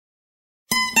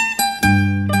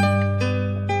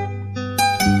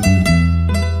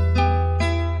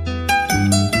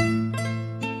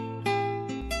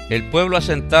El pueblo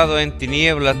asentado en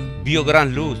tinieblas vio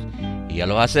gran luz, y a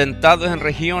los asentados en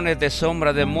regiones de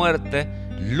sombra de muerte,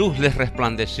 luz les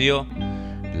resplandeció.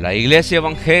 La Iglesia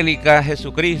Evangélica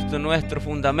Jesucristo, nuestro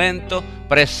fundamento,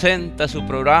 presenta su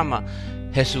programa.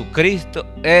 Jesucristo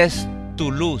es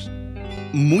tu luz.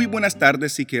 Muy buenas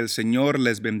tardes y que el Señor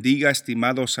les bendiga,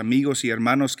 estimados amigos y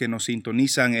hermanos que nos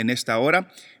sintonizan en esta hora.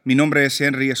 Mi nombre es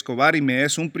Henry Escobar y me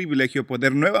es un privilegio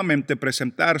poder nuevamente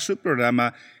presentar su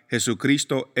programa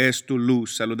Jesucristo es tu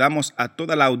luz. Saludamos a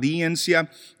toda la audiencia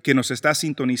que nos está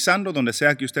sintonizando, donde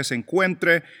sea que usted se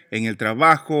encuentre, en el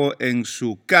trabajo, en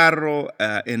su carro,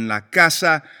 en la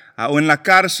casa, o en la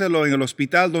cárcel o en el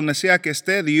hospital, donde sea que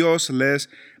esté. Dios les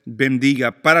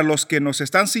bendiga. Para los que nos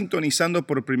están sintonizando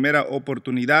por primera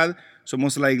oportunidad,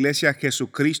 somos la Iglesia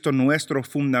Jesucristo, nuestro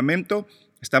fundamento.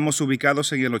 Estamos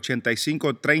ubicados en el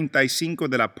 8535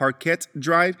 de la Parquet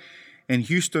Drive en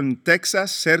Houston, Texas,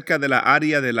 cerca de la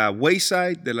área de la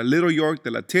Wayside, de la Little York,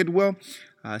 de la Tidwell.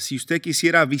 Si usted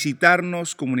quisiera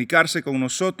visitarnos, comunicarse con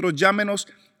nosotros, llámenos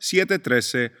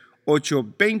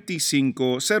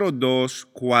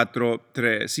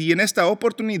 713-825-0243. Y en esta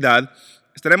oportunidad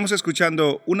estaremos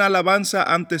escuchando una alabanza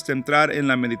antes de entrar en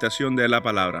la meditación de la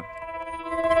palabra.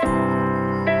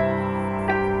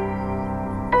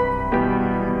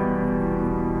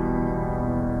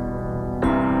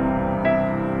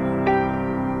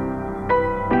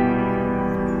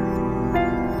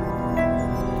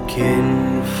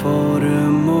 ¿Quién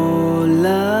formó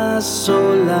las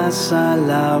olas al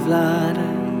hablar?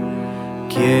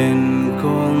 ¿Quién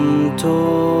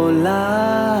contó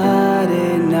la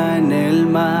arena en el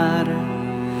mar?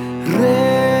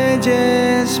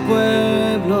 Reyes,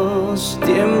 pueblos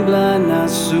tiemblan a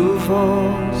su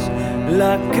voz.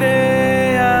 La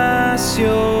creación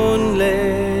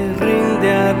le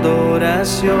rinde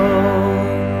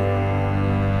adoración.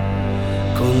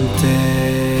 Contempla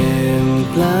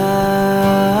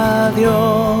a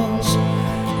Dios,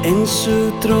 en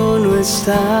su trono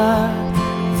está,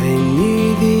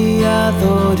 venid y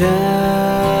adoradle.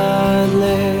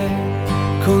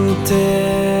 Contempla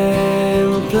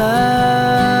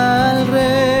al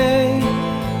Rey,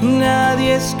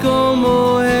 nadie es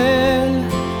como Él,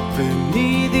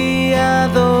 venid y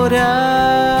adoradle.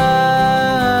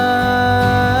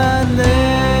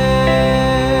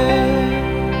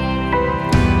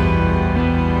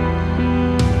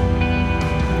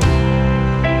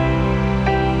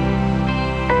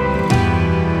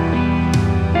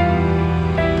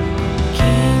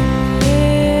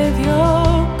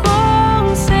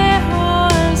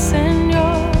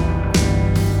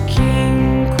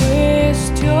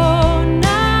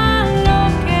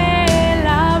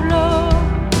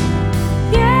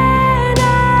 Llena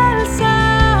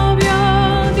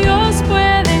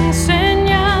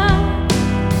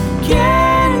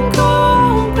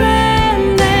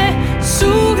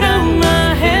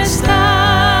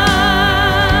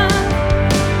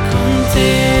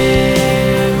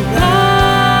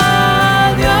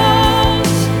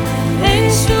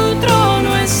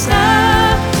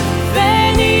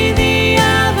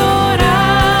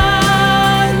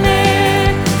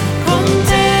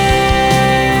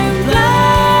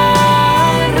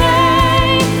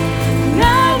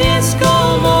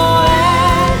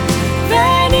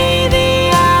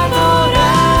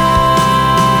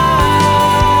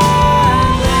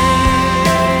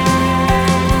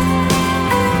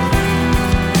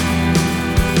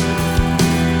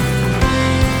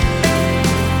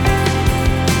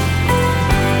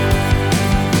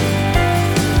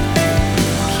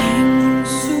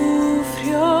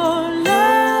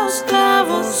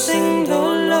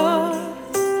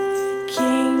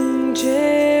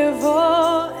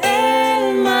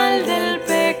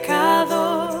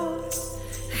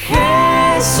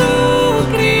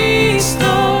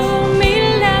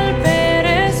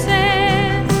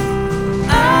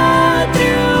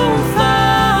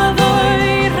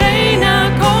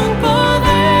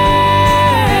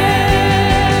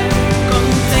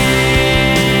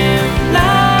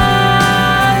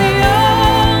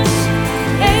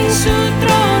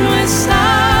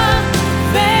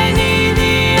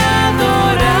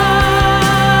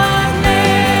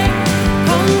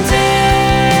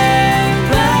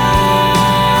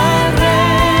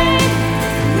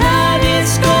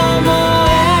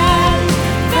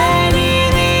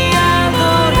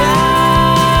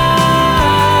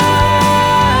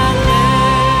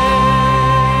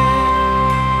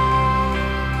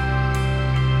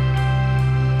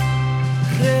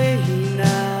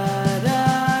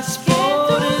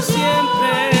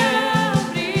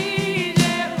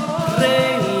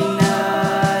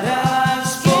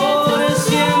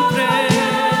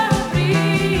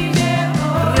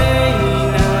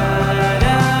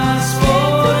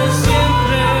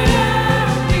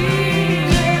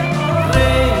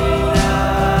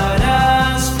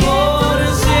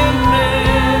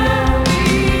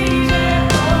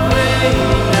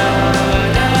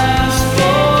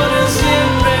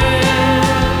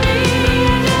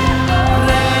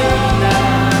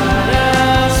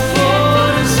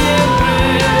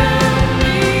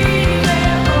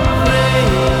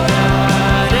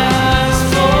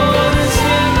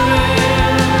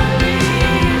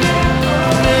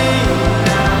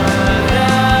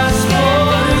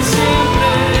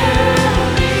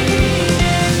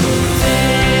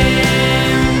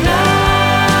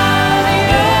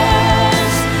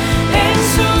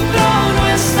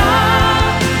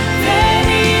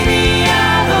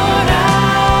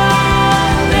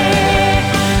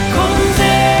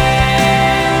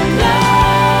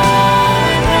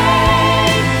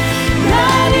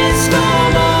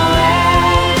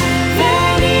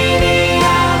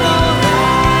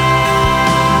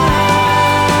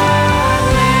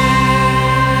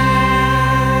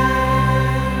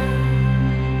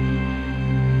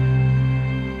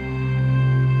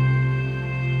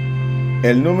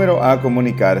El número a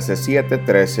comunicarse es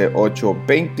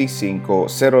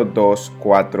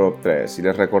 713-825-0243. Y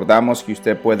les recordamos que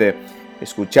usted puede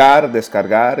escuchar,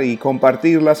 descargar y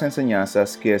compartir las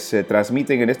enseñanzas que se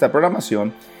transmiten en esta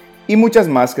programación y muchas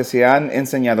más que se han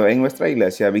enseñado en nuestra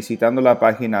iglesia visitando la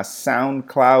página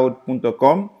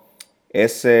soundcloud.com,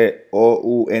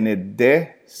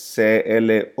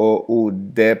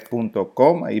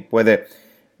 soundcloud.com. Ahí puede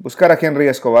buscar a Henry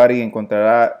Escobar y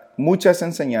encontrará muchas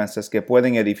enseñanzas que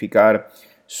pueden edificar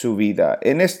su vida.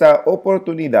 En esta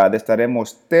oportunidad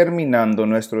estaremos terminando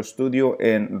nuestro estudio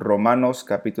en Romanos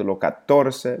capítulo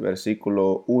 14,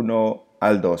 versículo 1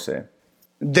 al 12.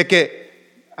 De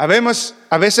que a veces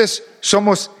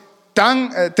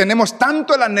tenemos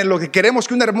tanto el anhelo que queremos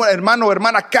que un hermano o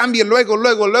hermana cambie luego,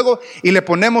 y le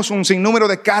ponemos un sinnúmero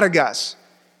de cargas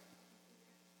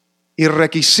y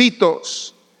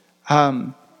requisitos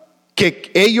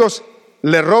que ellos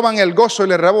le roban el gozo y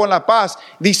le roban la paz.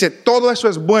 Dice, todo eso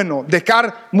es bueno,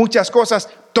 dejar muchas cosas,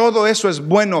 todo eso es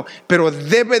bueno, pero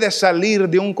debe de salir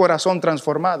de un corazón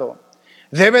transformado.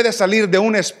 Debe de salir de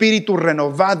un espíritu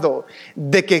renovado,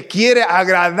 de que quiere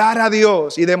agradar a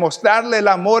Dios y demostrarle el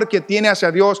amor que tiene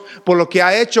hacia Dios por lo que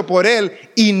ha hecho por Él,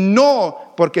 y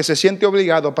no porque se siente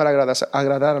obligado para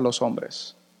agradar a los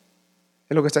hombres.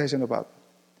 Es lo que está diciendo Pablo.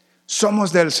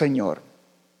 Somos del Señor.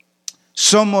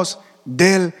 Somos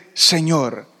del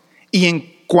Señor.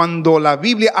 Y cuando la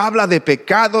Biblia habla de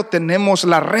pecado, tenemos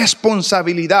la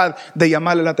responsabilidad de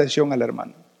llamarle la atención al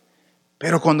hermano.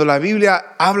 Pero cuando la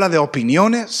Biblia habla de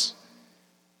opiniones,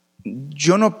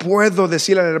 yo no puedo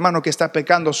decirle al hermano que está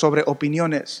pecando sobre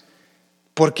opiniones,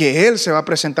 porque él se va a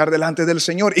presentar delante del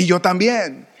Señor y yo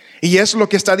también. Y es lo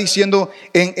que está diciendo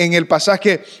en el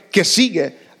pasaje que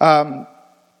sigue.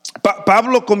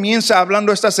 Pablo comienza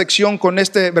hablando esta sección con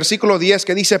este versículo 10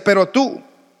 que dice, pero tú,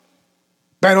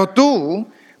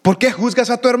 ¿por qué juzgas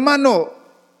a tu hermano?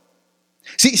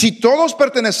 Si todos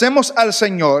pertenecemos al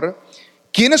Señor,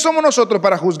 ¿quiénes somos nosotros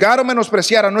para juzgar o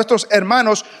menospreciar a nuestros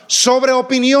hermanos sobre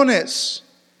opiniones?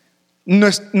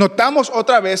 Notamos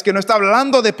otra vez que no está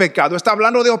hablando de pecado, está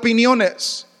hablando de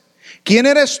opiniones. ¿Quién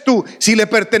eres tú? Si le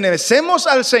pertenecemos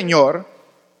al Señor,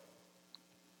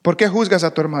 ¿por qué juzgas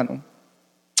a tu hermano?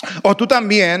 O tú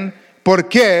también, ¿por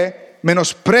qué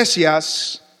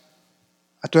menosprecias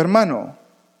a tu hermano?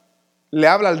 Le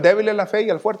habla al débil en la fe y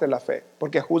al fuerte en la fe.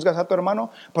 ¿Por qué juzgas a tu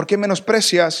hermano? ¿Por qué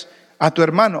menosprecias a tu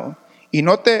hermano? Y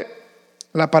note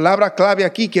la palabra clave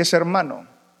aquí, que es hermano.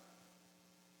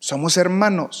 Somos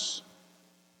hermanos.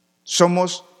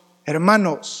 Somos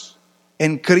hermanos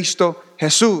en Cristo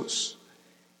Jesús.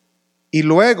 Y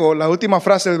luego la última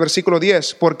frase del versículo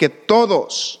 10, porque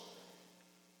todos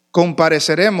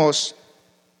compareceremos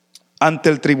ante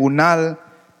el tribunal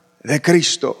de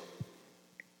Cristo.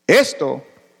 Esto,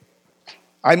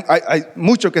 hay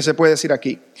mucho que se puede decir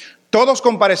aquí. Todos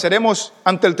compareceremos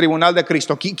ante el tribunal de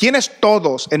Cristo. ¿Quiénes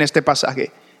todos en este pasaje,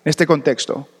 en este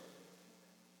contexto?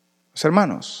 Los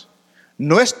hermanos.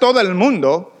 No es todo el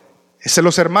mundo, es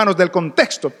los hermanos del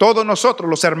contexto. Todos nosotros,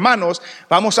 los hermanos,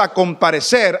 vamos a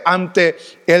comparecer ante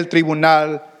el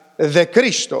tribunal de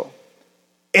Cristo.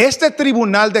 Este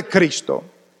tribunal de Cristo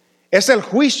es el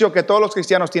juicio que todos los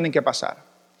cristianos tienen que pasar.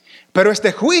 Pero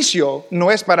este juicio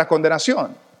no es para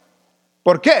condenación.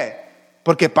 ¿Por qué?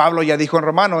 Porque Pablo ya dijo en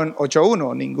Romanos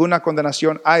 8:1, ninguna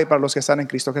condenación hay para los que están en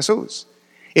Cristo Jesús.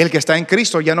 El que está en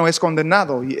Cristo ya no es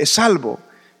condenado, es salvo.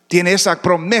 Tiene esa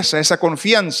promesa, esa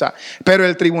confianza. Pero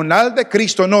el tribunal de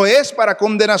Cristo no es para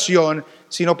condenación,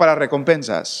 sino para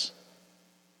recompensas.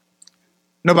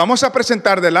 Nos vamos a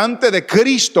presentar delante de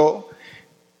Cristo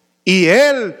y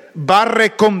Él va a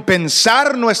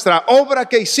recompensar nuestra obra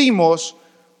que hicimos,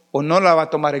 o no la va a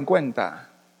tomar en cuenta.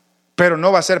 Pero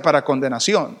no va a ser para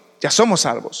condenación. Ya somos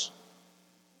salvos.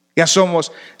 Ya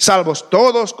somos salvos.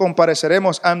 Todos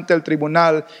compareceremos ante el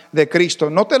tribunal de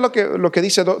Cristo. Note lo que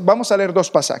dice. Vamos a leer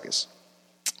dos pasajes.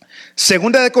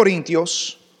 Segunda de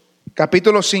Corintios,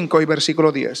 capítulo 5 y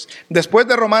versículo 10. Después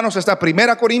de Romanos está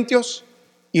Primera Corintios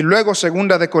y luego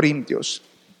Segunda de Corintios.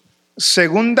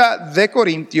 Segunda de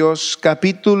Corintios,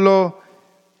 capítulo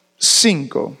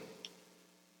 5.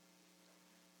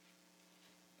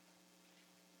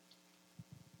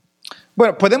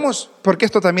 Bueno, podemos, porque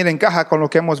esto también encaja con lo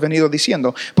que hemos venido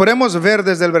diciendo, podemos ver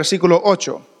desde el versículo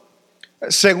 8.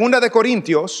 Segunda de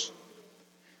Corintios,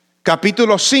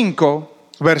 capítulo 5,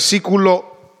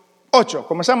 versículo 8.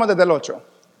 Comenzamos desde el 8.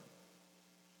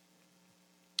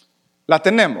 La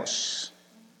tenemos.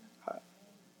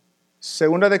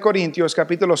 Segunda de Corintios,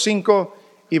 capítulo 5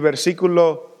 y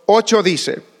versículo 8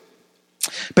 dice: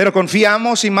 pero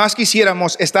confiamos y más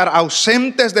quisiéramos estar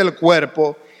ausentes del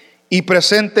cuerpo y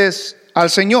presentes al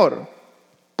Señor.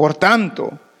 Por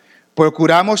tanto,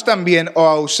 procuramos también, o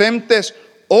ausentes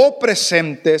o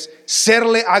presentes,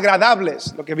 serle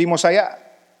agradables, lo que vimos allá.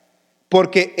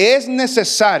 Porque es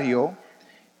necesario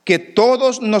que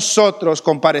todos nosotros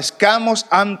comparezcamos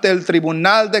ante el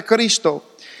tribunal de Cristo,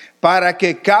 para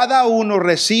que cada uno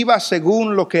reciba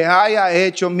según lo que haya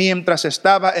hecho mientras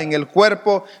estaba en el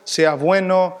cuerpo, sea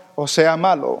bueno o sea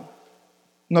malo.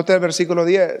 Note el versículo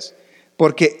 10.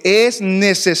 Porque es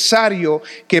necesario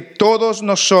que todos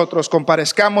nosotros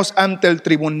comparezcamos ante el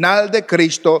tribunal de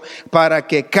Cristo, para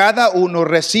que cada uno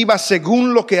reciba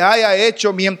según lo que haya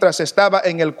hecho mientras estaba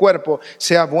en el cuerpo,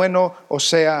 sea bueno o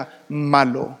sea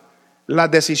malo.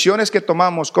 Las decisiones que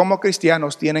tomamos como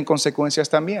cristianos tienen consecuencias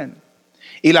también.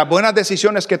 Y las buenas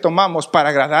decisiones que tomamos para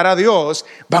agradar a Dios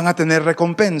van a tener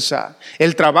recompensa.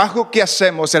 El trabajo que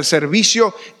hacemos, el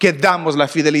servicio que damos, la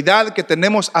fidelidad que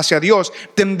tenemos hacia Dios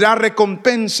tendrá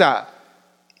recompensa.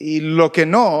 Y lo que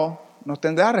no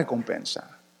tendrá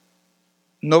recompensa.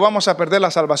 No vamos a perder la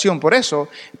salvación por eso,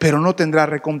 pero no tendrá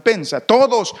recompensa.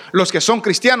 Todos los que son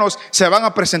cristianos se van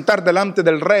a presentar delante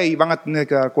del Rey y van a tener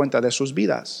que dar cuenta de sus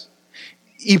vidas.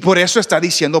 Y por eso está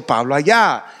diciendo Pablo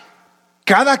allá,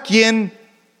 cada quien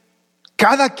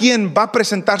va a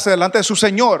presentarse delante de su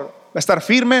Señor, va a estar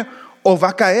firme o va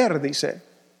a caer, dice.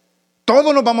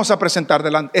 Todos nos vamos a presentar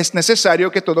delante. Es necesario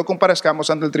que todos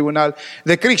comparezcamos ante el tribunal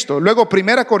de Cristo. Luego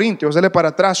 1 Corintios, dele para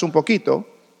atrás un poquito.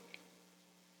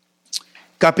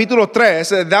 Capítulo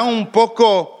 3 da un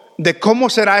poco de cómo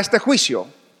será este juicio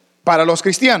para los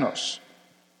cristianos.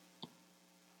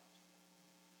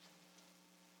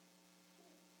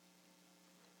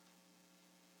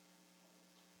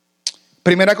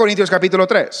 1 Corintios capítulo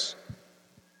 3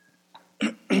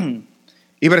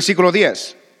 y versículo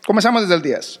 10. Comenzamos desde el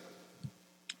 10.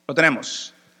 Lo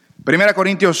tenemos. 1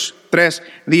 Corintios 3,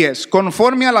 10.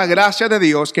 Conforme a la gracia de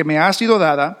Dios que me ha sido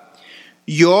dada,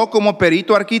 yo como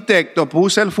perito arquitecto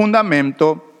puse el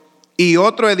fundamento y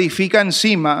otro edifica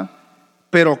encima,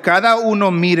 pero cada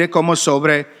uno mire cómo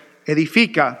sobre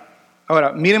edifica.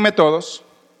 Ahora, mírenme todos.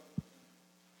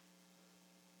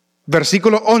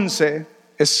 Versículo 11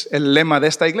 es el lema de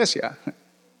esta iglesia.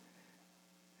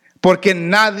 Porque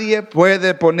nadie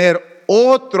puede poner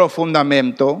otro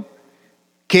fundamento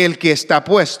que el que está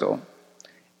puesto,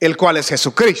 el cual es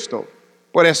Jesucristo.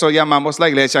 Por eso llamamos la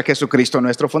iglesia Jesucristo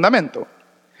nuestro fundamento.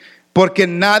 Porque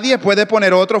nadie puede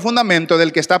poner otro fundamento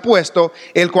del que está puesto,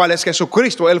 el cual es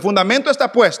Jesucristo. El fundamento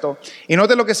está puesto. Y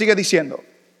note lo que sigue diciendo.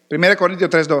 1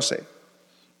 Corintios 3:12.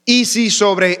 Y si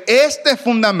sobre este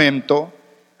fundamento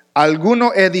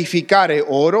alguno edificare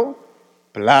oro,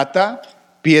 plata,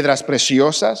 piedras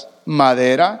preciosas,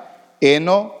 madera,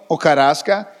 heno o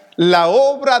hojarasca, la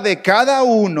obra de cada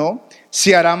uno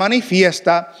se hará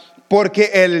manifiesta,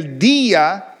 porque el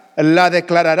día la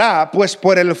declarará, pues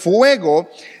por el fuego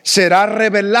será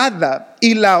revelada,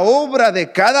 y la obra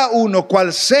de cada uno,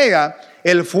 cual sea,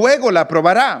 el fuego la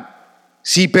probará.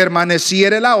 Si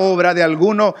permaneciere la obra de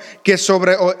alguno que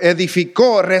sobre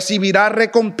edificó, recibirá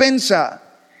recompensa.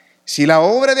 Si la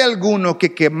obra de alguno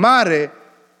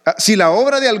si la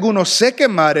obra de alguno se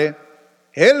quemare,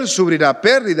 él sufrirá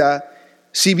pérdida,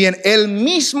 si bien él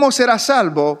mismo será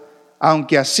salvo,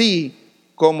 aunque así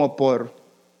como por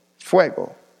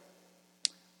fuego.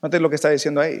 Noten lo que está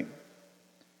diciendo ahí.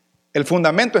 El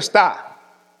fundamento está.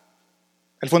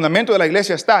 El fundamento de la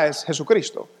iglesia es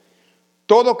Jesucristo.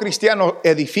 Todo cristiano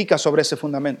edifica sobre ese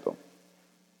fundamento.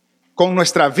 Con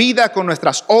nuestra vida, con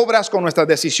nuestras obras, con nuestras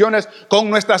decisiones, con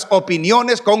nuestras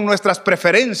opiniones, con nuestras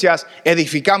preferencias,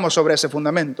 edificamos sobre ese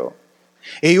fundamento.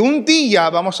 Y un día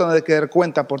vamos a tener que dar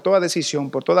cuenta por toda decisión,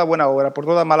 por toda buena obra, por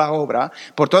toda mala obra,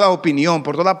 por toda opinión,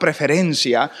 por toda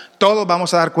preferencia, todos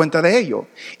vamos a dar cuenta de ello.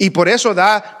 Y por eso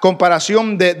da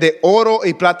comparación de oro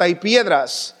y plata y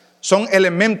piedras. Son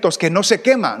elementos que no se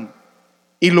queman.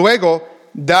 Y luego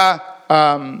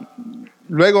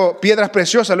luego piedras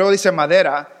preciosas, luego dice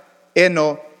madera,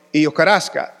 heno y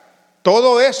hojarasca.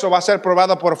 Todo eso va a ser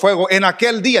probado por fuego en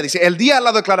aquel día. Dice, el día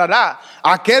lo declarará.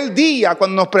 Aquel día,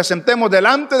 cuando nos presentemos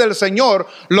delante del Señor,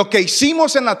 lo que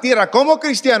hicimos en la tierra como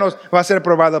cristianos va a ser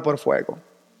probado por fuego.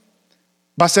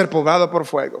 Va a ser probado por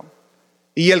fuego.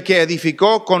 Y el que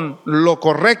edificó con lo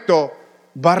correcto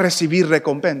va a recibir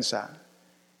recompensa.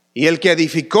 Y el que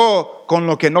edificó con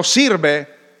lo que no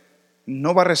sirve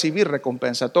no va a recibir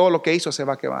recompensa. Todo lo que hizo se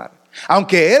va a quemar.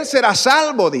 Aunque él será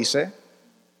salvo, dice,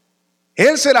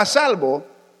 él será salvo,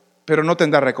 pero no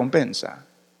tendrá recompensa.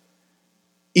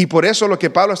 Y por eso lo que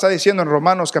Pablo está diciendo en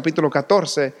Romanos capítulo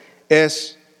 14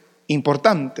 es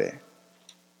importante.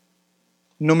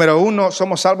 Número 1,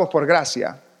 somos salvos por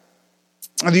gracia.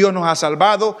 Dios nos ha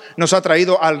salvado, nos ha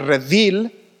traído al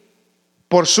redil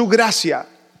por su gracia.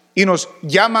 y nos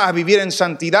llama a vivir en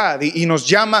santidad y nos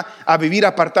llama a vivir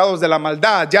apartados de la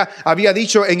maldad. Ya había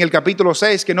dicho en el capítulo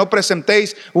 6 que no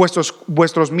presentéis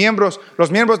vuestros miembros,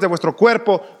 los miembros de vuestro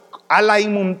cuerpo a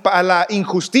la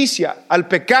injusticia, al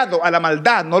pecado, a la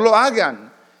maldad. No lo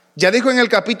hagan. Ya dijo en el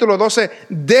capítulo 12,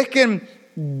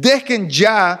 dejen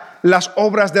ya las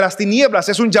obras de las tinieblas.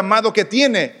 Es un llamado que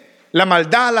tiene la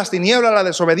maldad, las tinieblas, la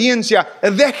desobediencia.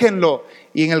 Déjenlo.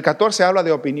 Y en el 14 habla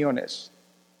de opiniones.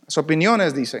 Las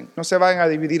opiniones, dicen, no se vayan a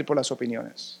dividir por las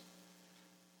opiniones.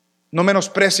 No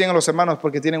menosprecien a los hermanos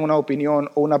porque tienen una opinión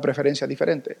o una preferencia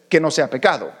diferente, que no sea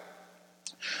pecado.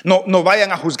 No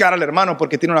vayan a juzgar al hermano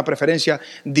porque tiene una preferencia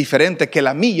diferente que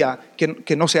la mía,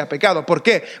 que no sea pecado. ¿Por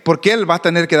qué? Porque él va a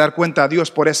tener que dar cuenta a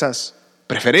Dios por esas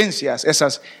preferencias,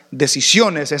 esas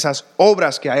decisiones, esas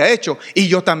obras que haya hecho. Y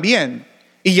yo también.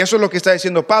 Y eso es lo que está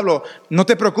diciendo Pablo. No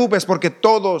te preocupes porque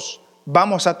todos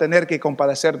vamos a tener que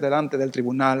compadecer delante del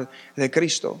tribunal de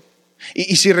Cristo.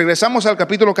 Y si regresamos al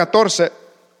capítulo 14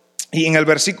 y en el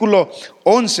versículo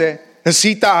 11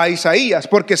 cita a Isaías,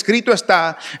 porque escrito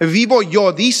está: vivo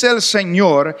yo, dice el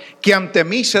Señor, que ante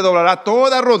mí se doblará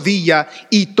toda rodilla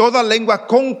y toda lengua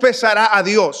confesará a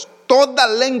Dios. Toda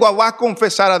lengua va a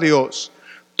confesar a Dios.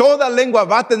 Toda lengua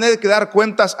va a tener que dar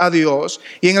cuentas a Dios.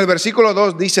 Y en el versículo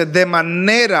 2 dice: de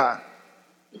manera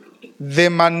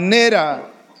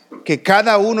que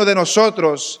cada uno de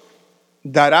nosotros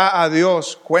dará a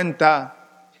Dios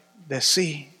cuenta de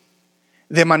sí.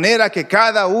 De manera que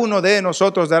cada uno de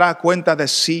nosotros dará cuenta de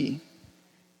sí.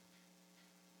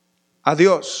 A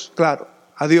Dios, claro,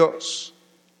 a Dios.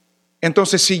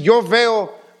 Entonces, si yo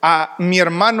veo a mi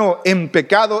hermano en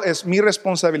pecado, es mi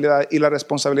responsabilidad, y la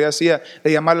responsabilidad sea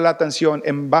de llamarle la atención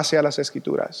en base a las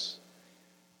Escrituras.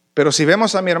 Pero si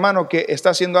vemos a mi hermano que está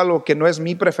haciendo algo que no es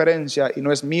mi preferencia y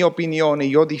no es mi opinión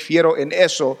y yo difiero en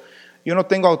eso, yo no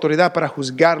tengo autoridad para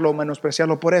juzgarlo o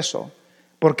menospreciarlo por eso.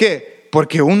 ¿Por qué?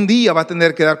 Porque un día va a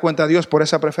tener que dar cuenta a Dios por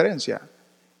esa preferencia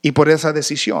y por esa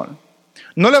decisión.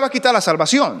 No le va a quitar la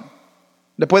salvación,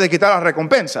 le puede quitar la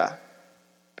recompensa,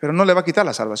 pero no le va a quitar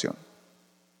la salvación.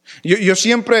 Yo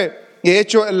siempre he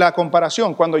hecho la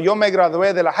comparación. Cuando yo me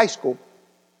gradué de la high school,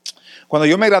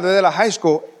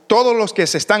 todos los que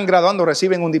se están graduando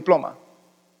reciben un diploma.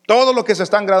 Todos los que se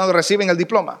están graduando reciben el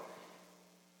diploma.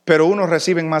 Pero unos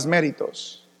reciben más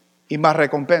méritos y más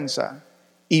recompensa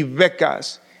y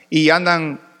becas y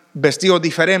andan vestidos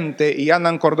diferentes y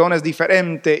andan cordones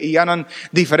diferentes y andan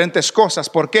diferentes cosas.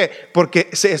 ¿Por qué? Porque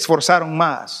se esforzaron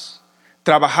más,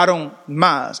 trabajaron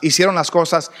más, hicieron las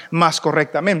cosas más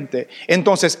correctamente.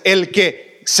 Entonces, el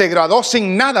que se graduó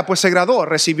sin nada, pues se graduó,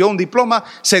 recibió un diploma,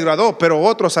 se graduó, pero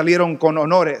otros salieron con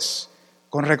honores,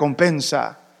 con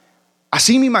recompensa.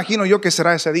 Así me imagino yo que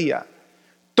será ese día.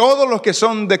 Todos los que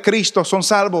son de Cristo son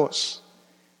salvos,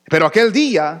 pero aquel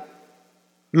día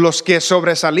los que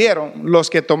sobresalieron, los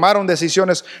que tomaron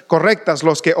decisiones correctas,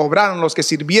 los que obraron, los que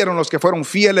sirvieron, los que fueron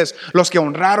fieles, los que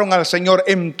honraron al Señor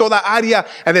en toda área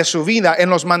de su vida, en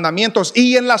los mandamientos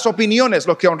y en las opiniones,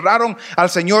 los que honraron al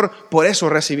Señor, por eso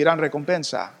recibirán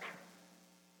recompensa.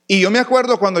 Y yo me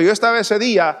acuerdo cuando yo estaba ese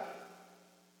día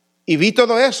y vi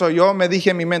todo eso, yo me dije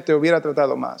en mi mente: hubiera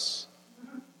tratado más,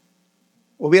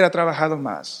 hubiera trabajado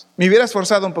más, me hubiera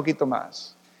esforzado un poquito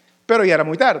más, pero ya era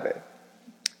muy tarde.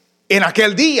 En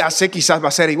aquel día sé quizás va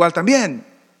a ser igual también.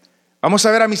 Vamos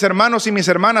a ver a mis hermanos y mis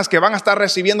hermanas que van a estar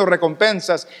recibiendo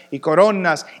recompensas y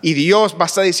coronas, y Dios va a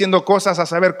estar diciendo cosas a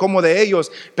saber cómo de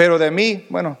ellos, pero de mí,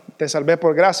 bueno, te salvé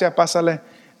por gracia, pásale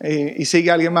y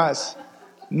sigue alguien más.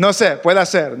 No sé, puede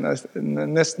ser,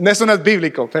 eso no es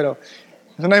bíblico, pero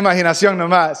es una imaginación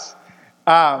nomás.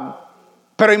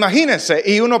 Pero imagínense,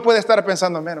 y uno puede estar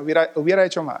pensando: bueno, hubiera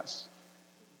hecho más,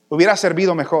 hubiera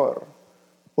servido mejor,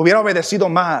 hubiera obedecido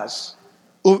más,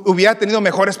 hubiera tenido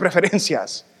mejores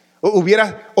preferencias,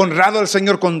 hubiera honrado al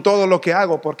Señor con todo lo que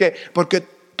hago. ¿Por qué? Porque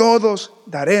todos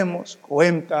daremos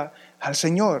cuenta al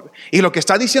Señor. Y lo que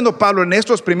está diciendo Pablo en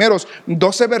estos primeros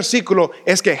 12 versículos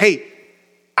es que, hey,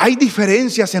 hay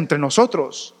diferencias entre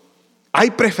nosotros,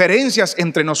 hay preferencias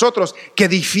entre nosotros que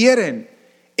difieren.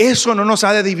 Eso no nos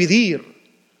ha de dividir.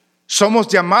 Somos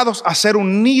llamados a ser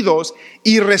unidos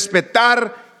y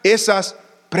respetar esas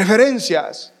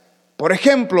preferencias. Por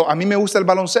ejemplo, a mí me gusta el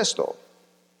baloncesto.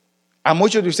 A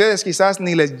muchos de ustedes quizás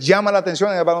ni les llama la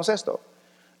atención el baloncesto.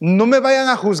 No me vayan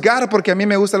a juzgar porque a mí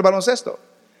me gusta el baloncesto.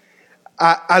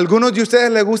 A algunos de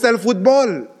ustedes les gusta el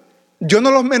fútbol. Yo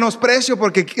no los menosprecio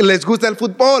porque les gusta el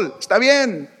fútbol. Está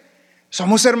bien.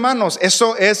 Somos hermanos.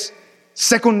 Eso es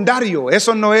secundario.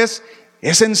 Eso no es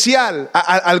esencial. A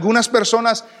algunas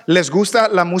personas les gusta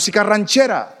la música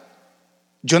ranchera.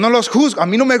 Yo no los juzgo. A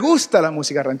mí no me gusta la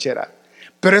música ranchera,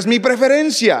 pero es mi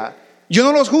preferencia. Yo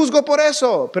no los juzgo por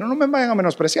eso, pero no me vayan a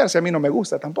menospreciar si a mí no me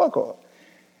gusta tampoco.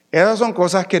 Esas son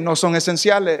cosas que no son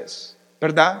esenciales,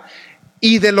 ¿verdad?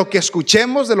 Y de lo que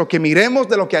escuchemos, de lo que miremos,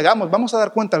 de lo que hagamos, vamos a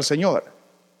dar cuenta al Señor.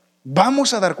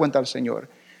 Vamos a dar cuenta al Señor.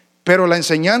 Pero la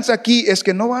enseñanza aquí es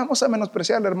que no vamos a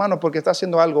menospreciar al hermano porque está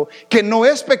haciendo algo que no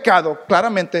es pecado,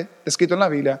 claramente escrito en la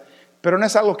Biblia, pero no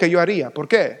es algo que yo haría. ¿Por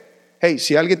qué? Hey,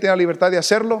 si alguien tiene la libertad de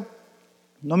hacerlo,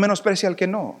 no menosprecie al que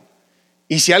no.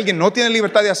 Y si alguien no tiene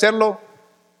libertad de hacerlo,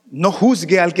 no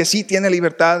juzgue al que sí tiene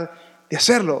libertad de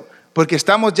hacerlo. Porque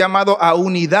estamos llamados a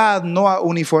unidad, no a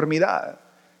uniformidad.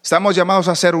 Estamos llamados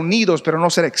a ser unidos, pero no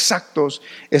ser exactos,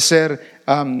 es ser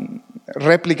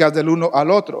réplicas del uno al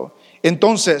otro.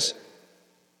 Entonces,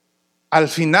 al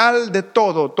final de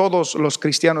todo, todos los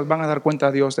cristianos van a dar cuenta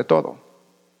a Dios de todo.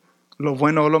 Lo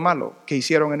bueno o lo malo que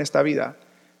hicieron en esta vida.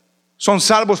 Son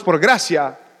salvos por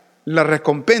gracia. Las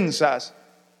recompensas,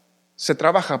 se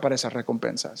trabaja para esas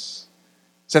recompensas.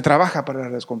 Se trabaja para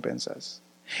las recompensas.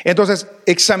 Entonces,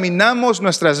 examinamos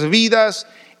nuestras vidas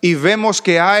y vemos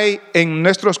que hay en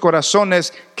nuestros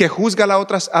corazones que juzga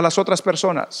a las otras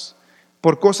personas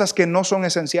por cosas que no son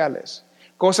esenciales,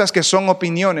 cosas que son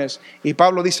opiniones. Y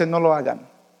Pablo dice, no lo hagan.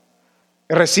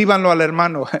 Recíbanlo al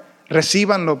hermano.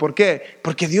 Recíbanlo. ¿Por qué?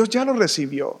 Porque Dios ya lo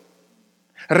recibió.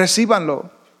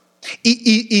 Recíbanlo.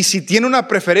 Y si tiene una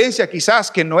preferencia quizás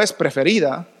que no es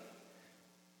preferida,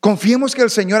 confiemos que el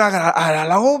Señor hará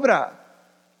la obra.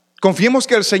 Confiemos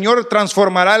que el Señor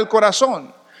transformará el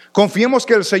corazón. Confiemos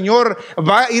que el Señor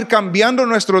va a ir cambiando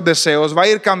nuestros deseos, va a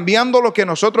ir cambiando lo que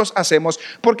nosotros hacemos,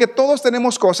 porque todos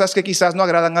tenemos cosas que quizás no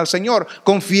agradan al Señor.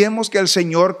 Confiemos que el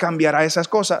Señor cambiará esas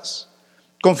cosas.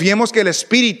 Confiemos que el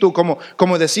espíritu,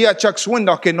 como decía Chuck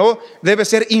Swindoll, que no debe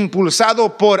ser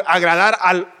impulsado por agradar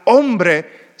al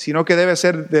hombre, sino que debe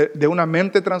ser de una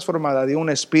mente transformada, de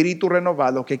un espíritu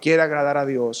renovado que quiere agradar a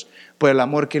Dios por el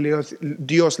amor que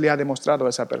Dios le ha demostrado a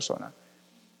esa persona.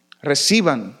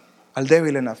 Reciban al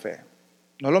débil en la fe.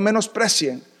 No lo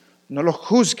menosprecien, no lo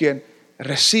juzguen,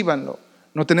 recíbanlo.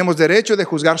 No tenemos derecho de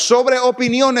juzgar sobre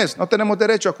opiniones, no tenemos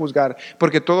derecho a juzgar,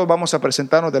 porque todos vamos a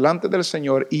presentarnos delante del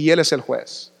Señor y Él es el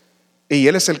juez. Y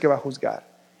Él es el que va a juzgar.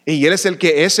 Y Él es el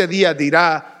que ese día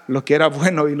dirá lo que era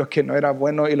bueno y lo que no era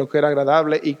bueno, y lo que era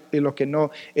agradable y lo que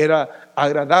no era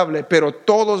agradable. Pero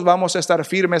todos vamos a estar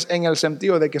firmes en el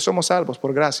sentido de que somos salvos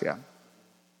por gracia.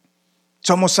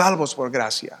 Somos salvos por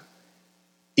gracia.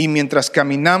 Y mientras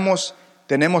caminamos,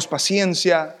 tenemos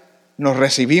paciencia, nos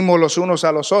recibimos los unos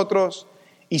a los otros.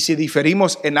 Y si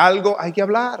diferimos en algo, hay que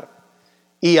hablar.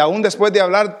 Y aún después de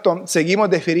hablar, seguimos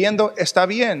difiriendo, está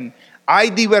bien. Hay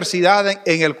diversidad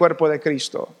en el cuerpo de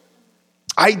Cristo.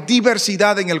 Hay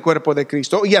diversidad en el cuerpo de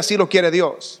Cristo. Y así lo quiere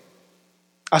Dios.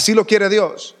 Así lo quiere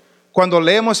Dios. Cuando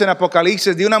leemos en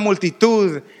Apocalipsis de una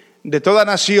multitud de toda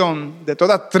nación, de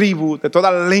toda tribu, de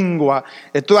toda lengua,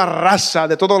 de toda raza,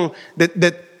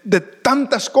 de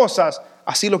tantas cosas,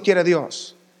 así lo quiere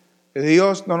Dios.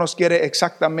 Dios no nos quiere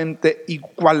exactamente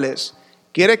iguales.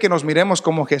 Quiere que nos miremos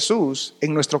como Jesús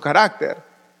en nuestro carácter,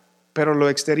 pero lo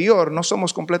exterior no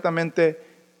somos completamente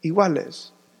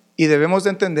iguales. Y debemos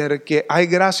de entender que hay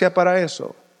gracia para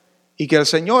eso, y que el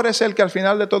Señor es el que al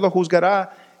final de todo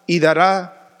juzgará y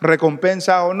dará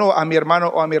recompensa o no a mi hermano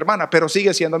o a mi hermana, pero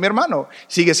sigue siendo mi hermano,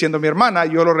 sigue siendo mi hermana.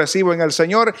 Yo lo recibo en el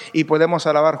Señor y podemos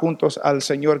alabar juntos al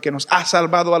Señor que nos ha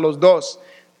salvado a los dos.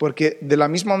 Porque de la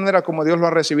misma manera como Dios lo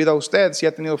ha recibido a usted, si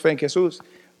ha tenido fe en Jesús,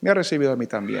 me ha recibido a mí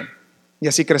también. Y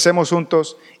así crecemos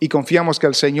juntos y confiamos que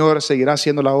el Señor seguirá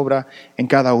haciendo la obra en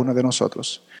cada uno de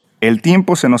nosotros. El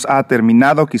tiempo se nos ha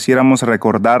terminado. Quisiéramos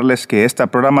recordarles que esta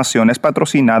programación es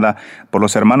patrocinada por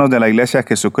los hermanos de la Iglesia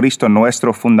Jesucristo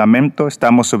Nuestro Fundamento.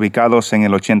 Estamos ubicados en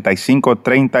el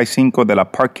 8535 de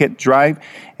la Parkett Drive,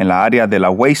 en la área de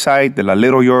la Wayside, de la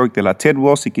Little York, de la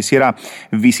Tidwell. Si quisiera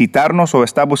visitarnos o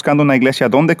está buscando una iglesia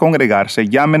donde congregarse,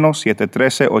 llámenos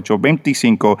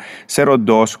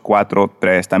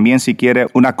 713-825-0243. También si quiere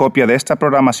una copia de esta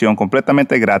programación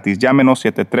completamente gratis, llámenos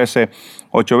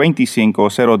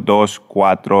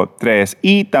 713-825-0243.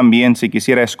 Y también si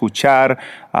quisiera escuchar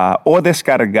o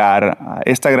descargar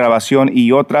esta grabación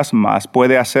y otras más,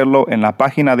 puede hacerlo en la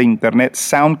página de internet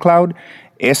SoundCloud,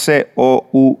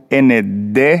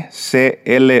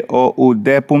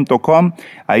 soundcloud.com.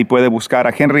 Ahí puede buscar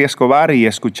a Henry Escobar y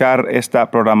escuchar esta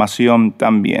programación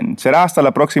también. Será hasta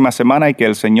la próxima semana y que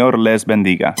el Señor les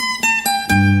bendiga.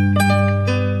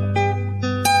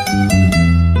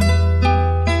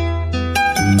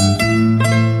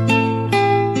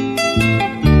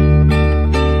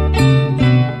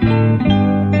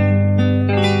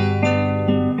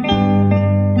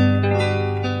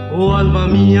 Oh alma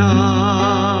mía,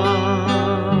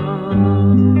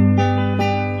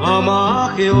 ama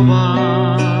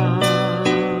Jehová,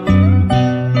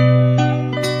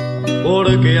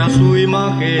 porque a su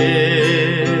imagen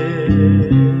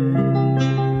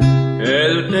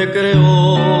Él te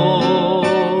creó,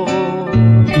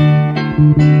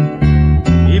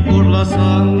 y por la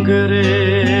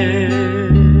sangre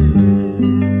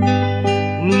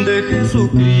de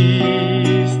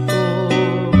Jesucristo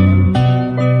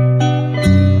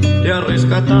te ha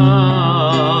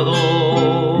rescatado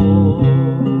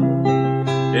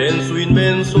en su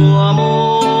inmenso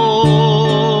amor.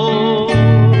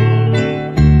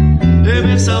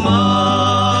 Debes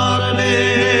amarle,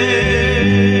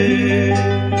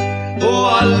 oh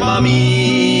alma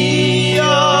mía,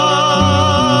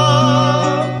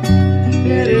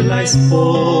 eres la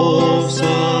esposa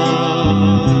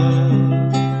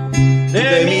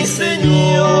de mi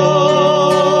Señor,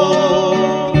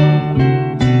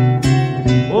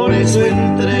 por eso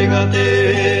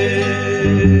entrégate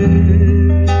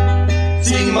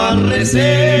sin más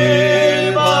reservas,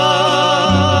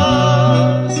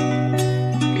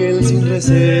 que Él sin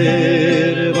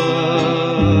reservas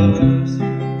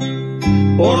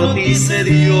por ti se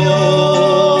dio.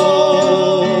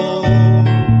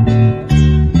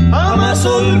 Jamás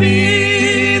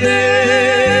olvides,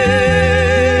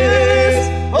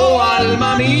 oh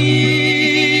alma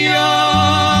mía,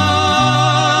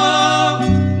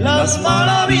 las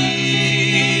maravillas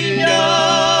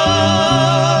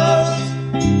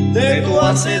de tu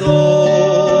Hacedor,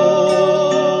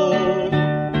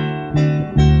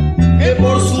 que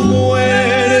por su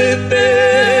muerte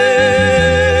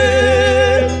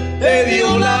te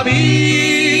dio la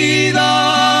vida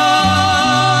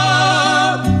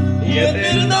y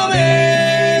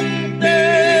eternamente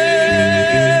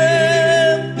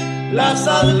la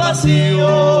salvación.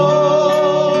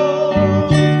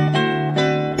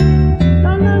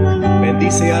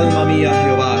 Bendice alma mía a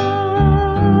Jehová,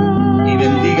 y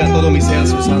bendiga todo mi ser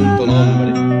su santo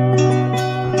nombre.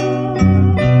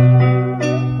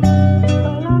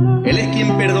 Él es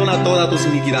quien perdona todas tus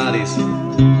iniquidades,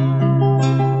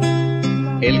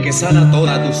 el que sana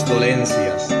todas tus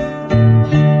dolencias,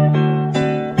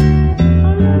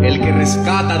 el que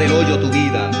rescata del hoyo tu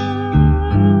vida,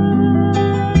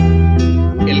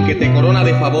 el que te corona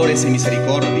de favores y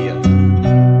misericordia,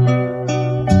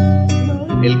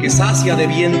 el que sacia de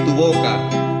bien tu boca,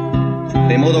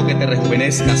 de modo que te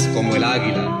rejuvenezcas como el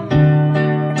águila.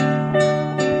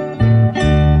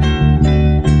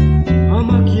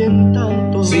 Ama a quien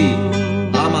tanto, sí,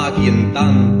 ama a quien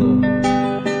tanto,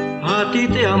 a ti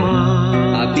te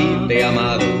ama, a ti te he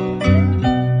amado.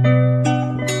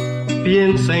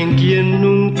 Piensa en quien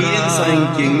nunca, piensa en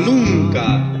quien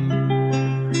nunca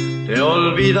te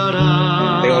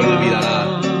olvidará, te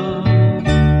olvidará.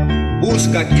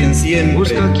 Busca quien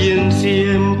siempre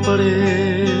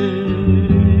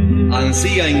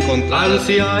ansía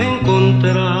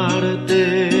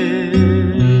encontrarte.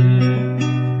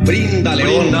 Bríndale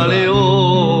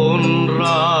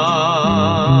honra,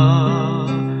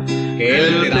 que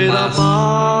Él te da paz.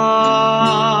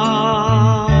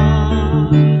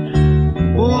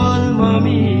 Oh alma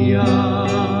mía,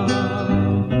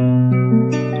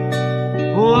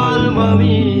 oh alma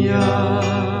mía,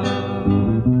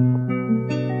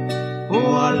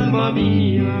 oh alma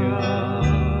mía.